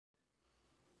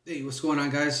Hey, what's going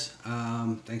on, guys?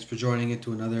 Thanks for joining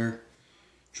into another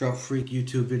Troutfreak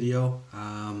YouTube video.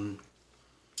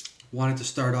 Wanted to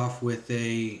start off with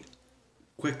a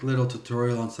quick little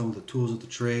tutorial on some of the tools of the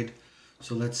trade.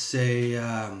 So let's say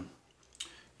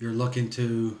you're looking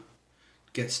to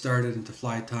get started into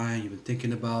fly tying. You've been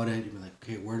thinking about it. You've been like,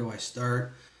 okay, where do I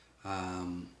start?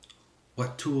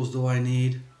 What tools do I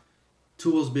need?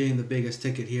 Tools being the biggest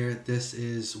ticket here. This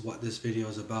is what this video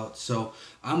is about. So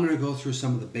I'm going to go through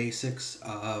some of the basics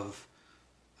of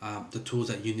the tools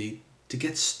that you need to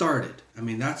get started. I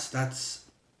mean, that's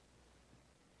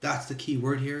the key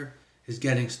word here, is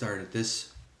getting started.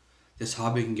 This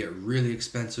hobby can get really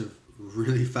expensive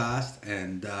really fast,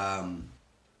 and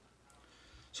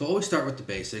so always start with the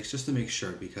basics just to make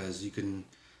sure, because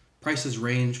prices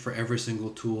range for every single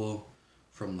tool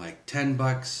from like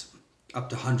 $10 up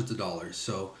to hundreds of dollars.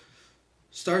 So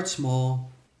start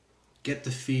small, get the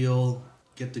feel,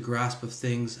 get the grasp of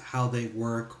things, how they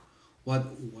work, what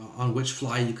on which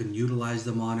fly you can utilize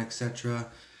them on,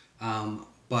 etc.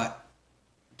 But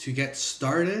to get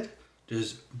started,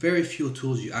 there's very few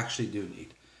tools you actually do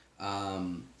need.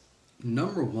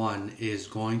 Number one is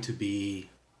going to be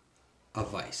a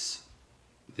vise.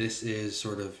 This is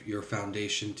sort of your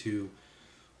foundation to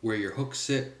where your hooks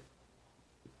sit,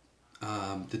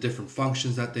 the different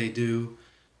functions that they do,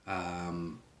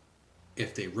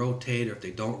 if they rotate or if they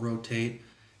don't rotate.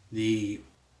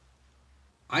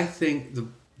 I think the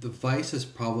vise is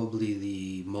probably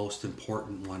the most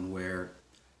important one, where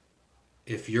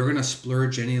if you're gonna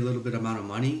splurge any little bit amount of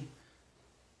money,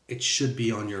 it should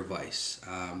be on your vise.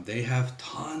 They have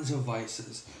tons of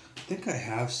vices. I think I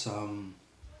have some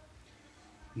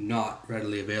not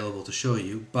readily available to show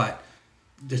you, but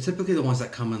they're typically the ones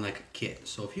that come in like a kit.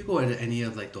 So if you go into any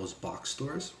of like those box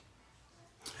stores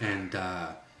and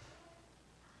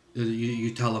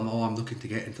you tell them, oh, I'm looking to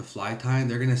get into fly tying,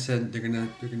 they're gonna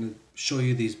show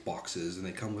you these boxes, and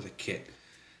they come with a kit.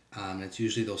 It's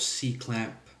usually those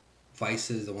C-clamp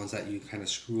vices, the ones that you kind of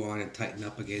screw on and tighten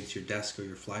up against your desk or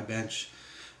your fly bench.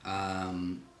 I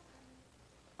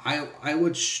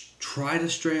would try to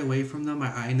stray away from them.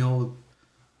 I know,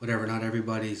 whatever, not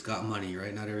everybody's got money,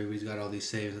 right? Not everybody's got all these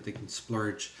saves that they can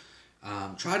splurge.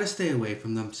 Try to stay away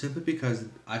from them, simply because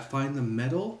I find the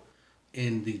metal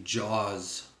in the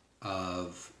jaws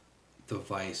of the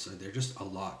vise, they're just a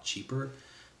lot cheaper.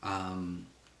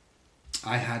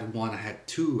 I had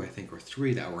two, I think, or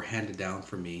three that were handed down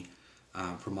for me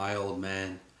from my old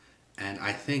man. And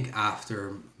I think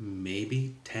after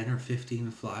maybe 10 or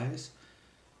 15 flies,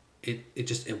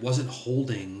 it wasn't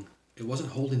holding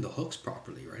the hooks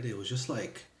properly, right? It was just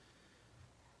like,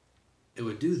 it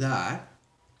would do that,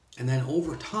 and then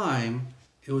over time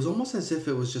it was almost as if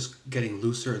it was just getting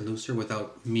looser and looser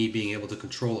without me being able to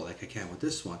control it like I can with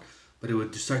this one. But it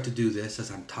would start to do this as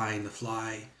I'm tying the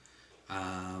fly,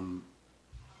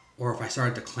 or if I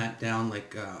started to clamp down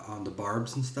like on the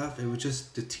barbs and stuff, it would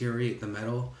just deteriorate the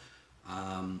metal.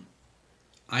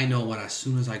 I know as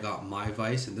soon as I got my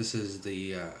vise, and this is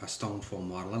the a stone foam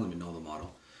model, let me know the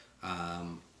model.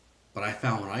 But I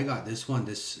found when I got this one,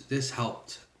 this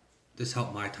helped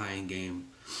my tying game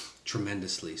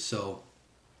tremendously. So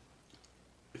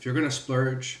if you're gonna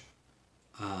splurge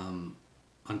on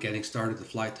getting started the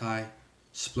fly tie,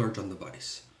 splurge on the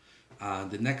vise.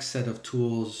 The next set of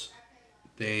tools,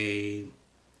 I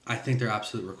think they're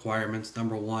absolute requirements.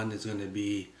 Number one is going to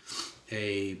be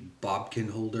a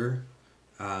bobkin holder.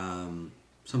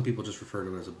 Some people just refer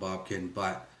to it as a bobkin,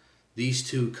 but these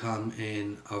two come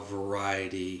in a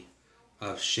variety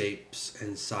of shapes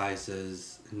and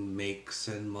sizes and makes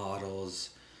and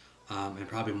models, and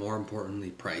probably more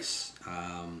importantly, price.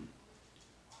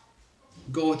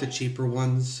 Go with the cheaper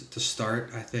ones to start,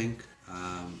 I think,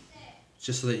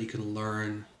 just so that you can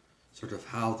learn sort of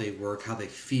how they work, how they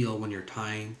feel when you're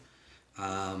tying.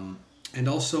 And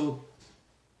also,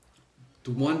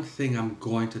 the one thing I'm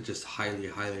going to just highly,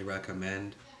 highly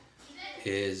recommend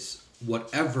is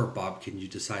whatever bobkin you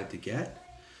decide to get,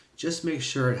 just make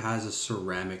sure it has a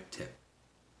ceramic tip.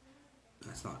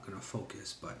 That's not going to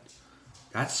focus, but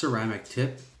that ceramic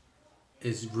tip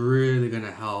is really going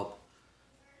to help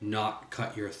not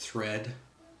cut your thread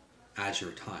as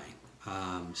you're tying.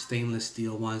 Stainless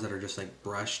steel ones that are just like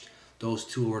brushed, those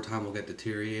too over time will get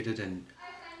deteriorated and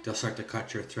they'll start to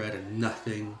cut your thread, and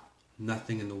nothing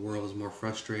in the world is more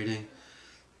frustrating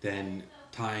than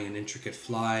tying an intricate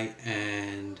fly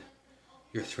and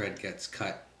your thread gets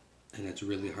cut, and it's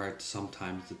really hard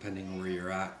sometimes, depending on where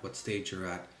you're at, what stage you're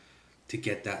at, to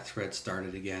get that thread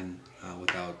started again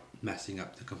without messing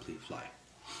up the complete fly.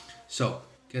 So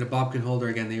get a bobkin holder.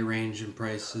 Again, they range in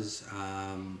prices.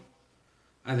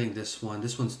 I think this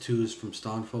one's 2 is from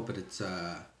Stoneful, but it's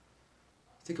I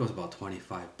think it was about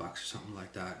 25 bucks or something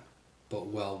like that, but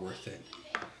well worth it.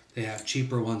 They have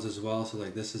cheaper ones as well, so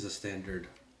like this is a standard,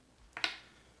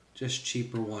 just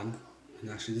cheaper one.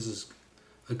 And actually this is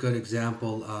a good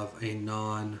example of a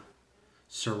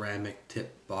non-ceramic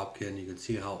tip bobkin. You can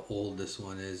see how old this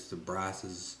one is. The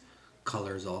brass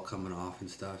colors all coming off and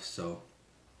stuff. So,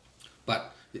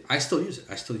 but I still use it.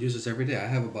 I still use this every day. I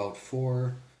have about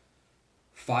 4,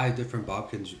 5 different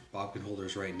bobbin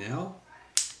holders right now,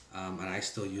 and I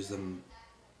still use them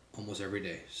almost every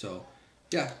day. So,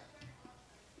 yeah.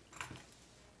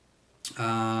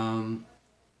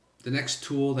 The next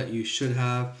tool that you should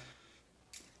have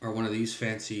are one of these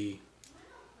fancy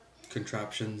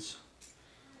contraptions.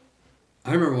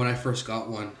 I remember when I first got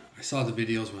one, I saw the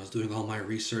videos when I was doing all my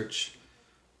research.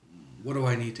 What do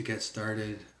I need to get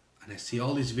started? And I see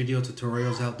all these video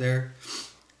tutorials out there,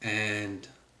 and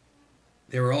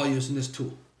they were all using this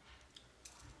tool.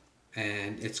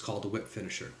 And it's called a whip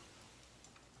finisher.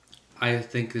 I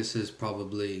think this is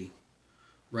probably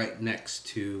right next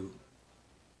to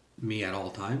me at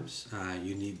all times.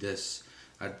 You need this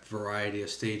at a variety of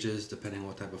stages depending on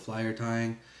what type of fly you're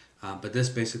tying, but this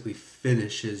basically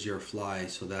finishes your fly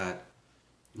so that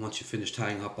once you finish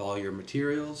tying up all your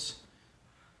materials,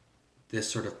 this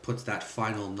sort of puts that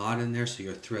final knot in there so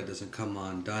your thread doesn't come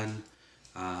undone,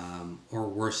 or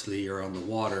worsely you're on the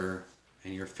water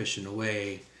and you're fishing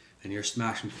away and you're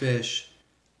smashing fish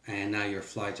and now your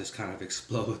fly just kind of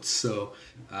explodes. So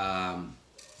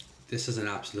this is an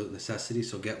absolute necessity,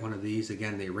 so get one of these.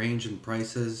 Again, they range in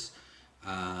prices.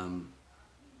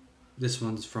 This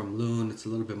one's from Loon. It's a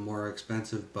little bit more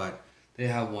expensive, but they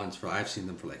have ones for, I've seen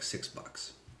them for like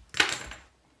 $6.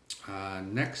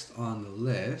 Next on the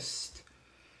list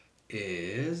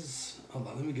is, hold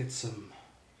on, let me get some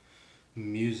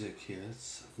music here.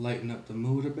 Let's lighten up the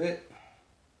mood a bit.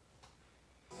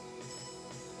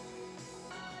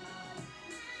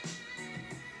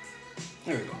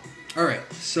 There we go. All right,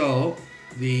 so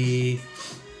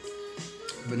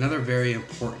another very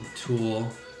important tool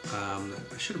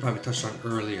I should have probably touched on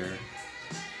earlier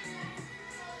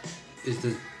is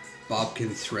the Bobkin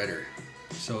threader.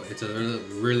 So it's a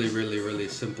really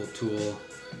simple tool,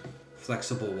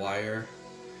 flexible wire,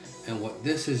 and what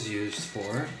this is used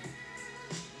for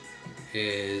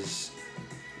is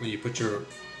when you put your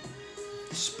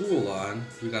spool on,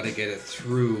 you got to get it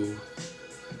through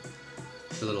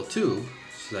the little tube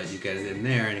so that you get it in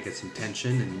there and it gets some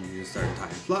tension and you can start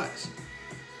tying flies.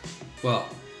 Well,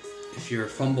 if you're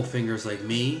fumble fingers like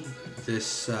me,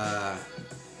 this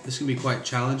can be quite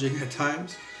challenging at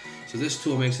times. So this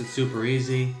tool makes it super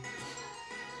easy.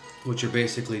 What you're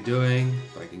basically doing,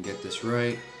 if I can get this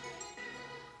right,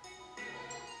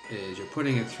 is you're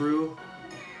putting it through,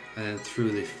 and then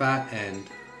through the fat end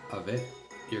of it,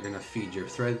 you're gonna feed your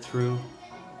thread through.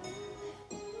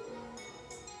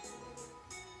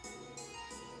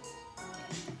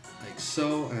 Like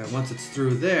so, and once it's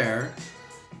through there,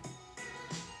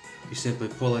 you simply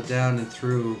pull it down and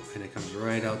through, and it comes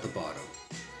right out the bottom.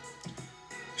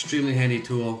 Extremely handy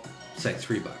tool. It's like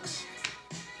 $3.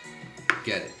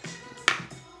 Get it.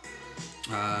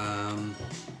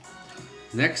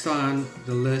 Next on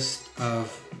the list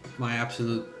of my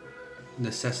absolute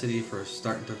necessity for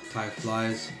starting to tie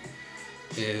flies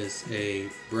is a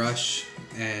brush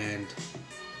and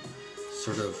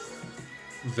sort of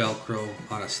Velcro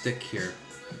on a stick here.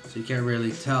 So you can't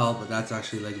really tell, but that's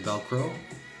actually like Velcro.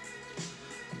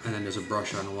 And then there's a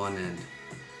brush on one end.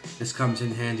 This comes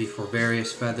in handy for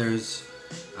various feathers,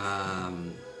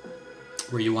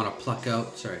 where you want to pluck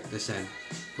out, this end,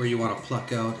 where you want to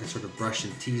pluck out and sort of brush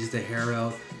and tease the hair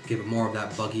out, give it more of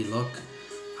that buggy look.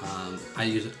 I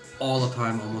use it all the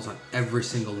time, almost on every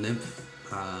single nymph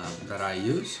that I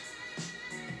use.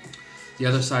 The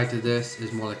other side to this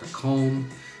is more like a comb.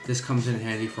 This comes in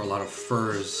handy for a lot of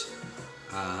furs,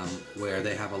 where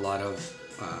they have a lot of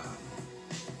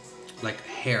like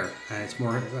hair, and it's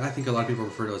more, I think a lot of people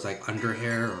refer to it as like under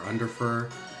hair or under fur,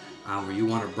 where you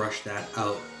want to brush that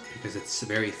out because it's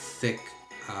very thick.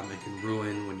 It can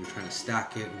ruin when you're trying to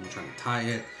stack it, when you're trying to tie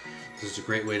it. This is a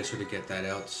great way to sort of get that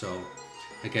out. So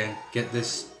again, get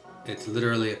this. It's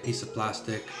literally a piece of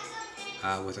plastic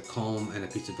with a comb and a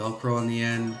piece of Velcro on the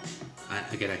end.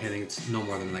 Again, I think it's no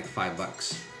more than like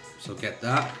 $5. So get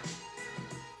that.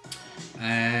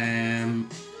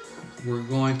 And we're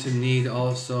going to need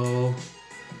also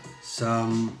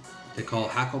some, they call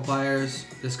hackle pliers.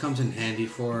 This comes in handy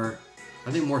for,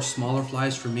 I think, more smaller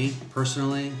flies for me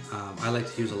personally. I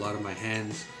like to use a lot of my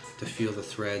hands to feel the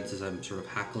threads as I'm sort of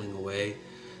hackling away.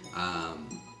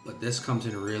 But this comes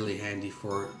in really handy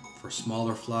for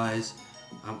smaller flies.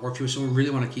 Or if you really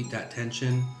want to keep that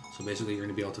tension, so basically you're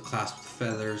going to be able to clasp the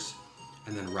feathers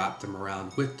and then wrap them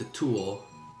around with the tool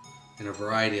in a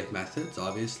variety of methods,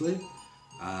 obviously.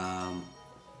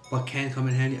 But can come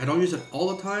in handy. I don't use it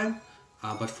all the time,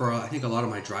 but for I think a lot of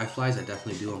my dry flies, I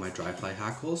definitely do on my dry fly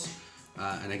hackles.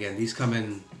 And again, these come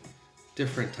in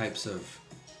different types of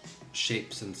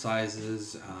shapes and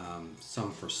sizes,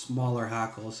 some for smaller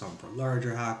hackles, some for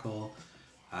larger hackle.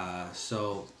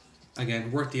 So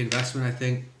again, worth the investment, I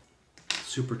think.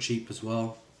 Super cheap as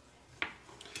well.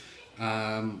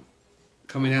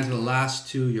 Coming down to the last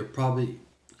two, you're probably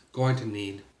going to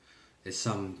need is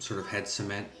some sort of head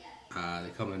cement. They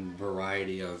come in a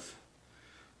variety of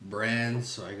brands.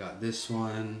 So I got this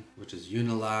one, which is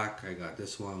Unilac. I got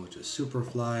this one, which is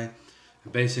Superfly.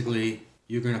 And basically,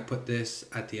 you're going to put this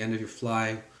at the end of your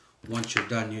fly. Once you're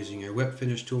done using your whip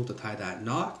finish tool to tie that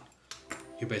knot,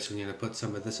 you're basically going to put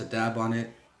some of this, a dab on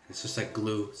it. It's just like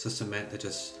glue. It's a cement that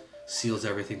just seals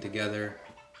everything together,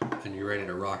 and you're ready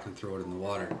to rock and throw it in the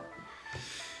water.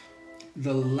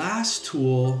 The last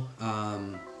tool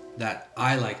that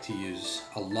I like to use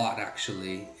a lot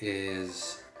actually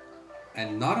is,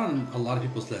 and not on a lot of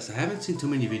people's lists, I haven't seen too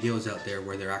many videos out there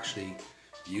where they're actually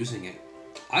using it.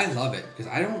 I love it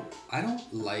because I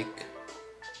don't like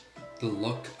the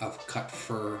look of cut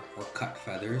fur or cut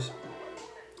feathers,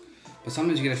 but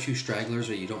sometimes you get a few stragglers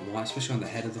that you don't want, especially on the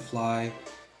head of the fly.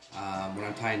 When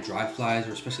I'm tying dry flies,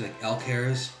 or especially like elk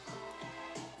hairs,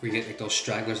 where you get like those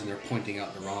stragglers and they're pointing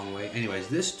out the wrong way. Anyways,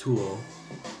 this tool,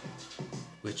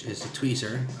 which is a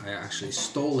tweezer, I actually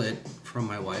stole it from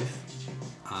my wife.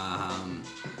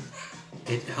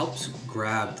 It helps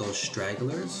grab those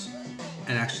stragglers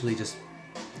and actually just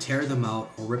tear them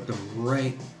out or rip them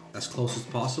right as close as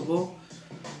possible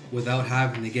without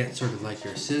having to get sort of like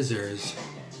your scissors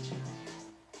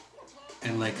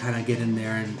and like kind of get in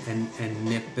there and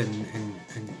nip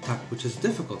and tuck, which is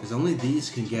difficult because only these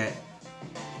can get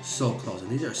so close,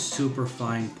 and these are super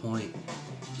fine point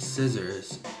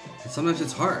scissors, and sometimes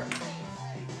it's hard.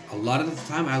 A lot of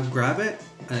the time I'll grab it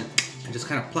and just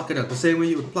kind of pluck it out the same way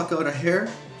you would pluck out a hair.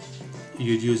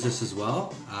 You'd use this as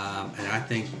well, and I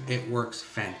think it works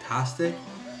fantastic.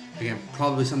 Again,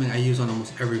 probably something I use on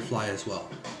almost every fly as well.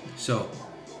 So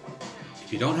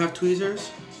if you don't have tweezers,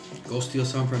 go steal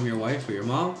some from your wife or your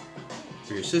mom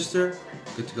or your sister.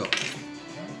 Good to go.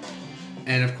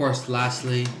 And of course,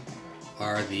 lastly,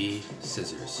 are the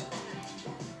scissors.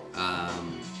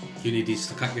 You need these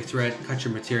to cut your thread, cut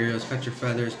your materials, cut your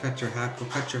feathers, cut your hackle,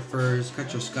 cut your furs,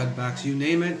 cut your scud backs, you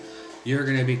name it, you're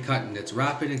gonna be cutting. It's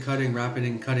wrapping and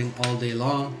cutting all day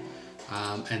long.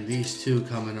 And these two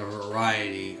come in a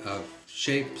variety of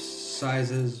shapes,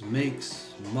 sizes,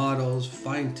 makes, models,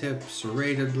 fine tips,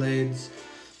 serrated blades,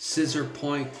 scissor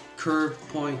point, curved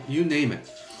point, you name it.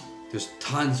 There's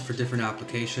tons for different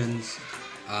applications.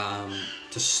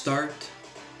 To start,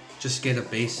 just get a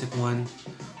basic one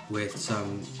with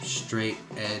some straight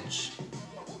edge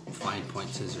fine point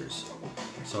scissors.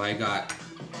 So I got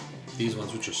these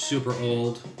ones, which are super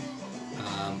old,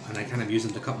 and I kind of use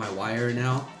them to cut my wire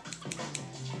now.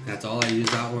 That's all I use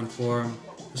that one for.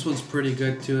 This one's pretty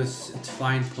good too. It's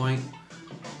fine point,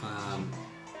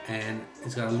 and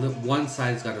it's got one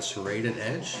side's got a serrated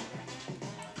edge.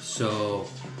 So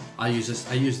I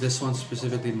use this one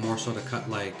specifically more so to cut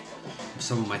like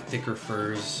some of my thicker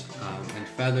furs and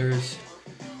feathers.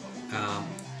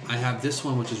 I have this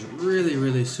one which is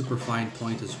really super fine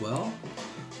point as well,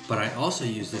 but I also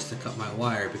use this to cut my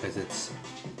wire because it's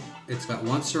got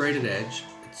one serrated edge.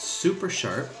 It's super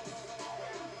sharp,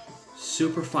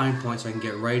 super fine point, so I can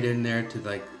get right in there to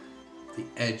like the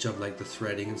edge of like the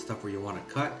threading and stuff where you want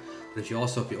to cut. But if you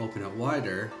open it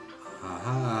wider,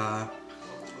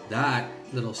 that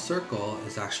little circle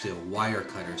is actually a wire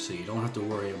cutter, so you don't have to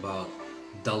worry about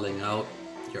dulling out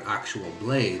your actual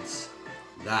blades.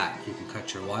 That you can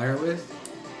cut your wire with,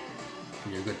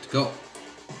 and you're good to go.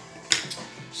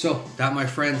 So that, my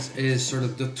friends, is sort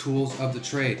of the tools of the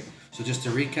trade. So just to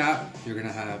recap, you're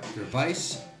gonna have your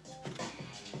vise,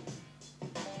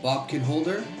 bobbin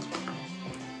holder,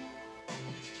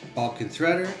 bobbin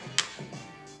threader,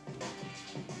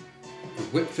 your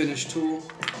whip finish tool,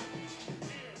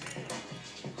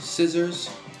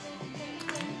 scissors,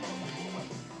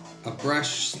 a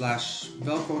brush /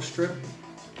 Velcro strip,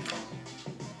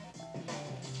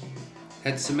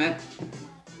 head cement,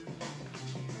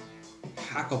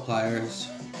 hackle pliers,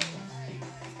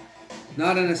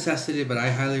 not a necessity, but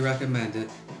I highly recommend it,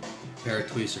 pair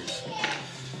of tweezers.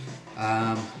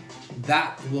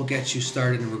 That will get you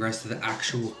started in regards to the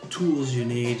actual tools you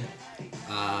need.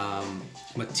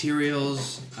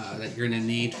 materials that you're gonna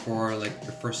need for like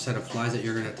your first set of flies that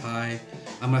you're gonna tie.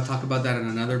 I'm gonna talk about that in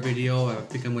another video. I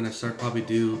think I'm gonna start probably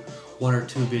do 1 or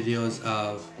 2 videos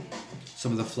of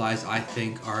some of the flies I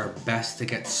think are best to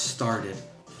get started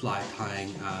fly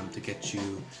tying, to get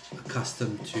you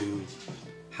accustomed to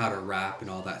how to wrap and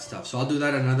all that stuff. So I'll do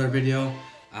that in another video.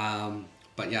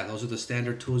 But yeah, those are the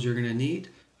standard tools you're gonna need.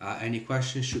 Any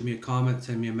questions, shoot me a comment,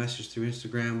 send me a message through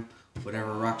Instagram,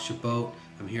 whatever rocks your boat.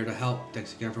 I'm here to help.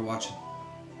 Thanks again for watching.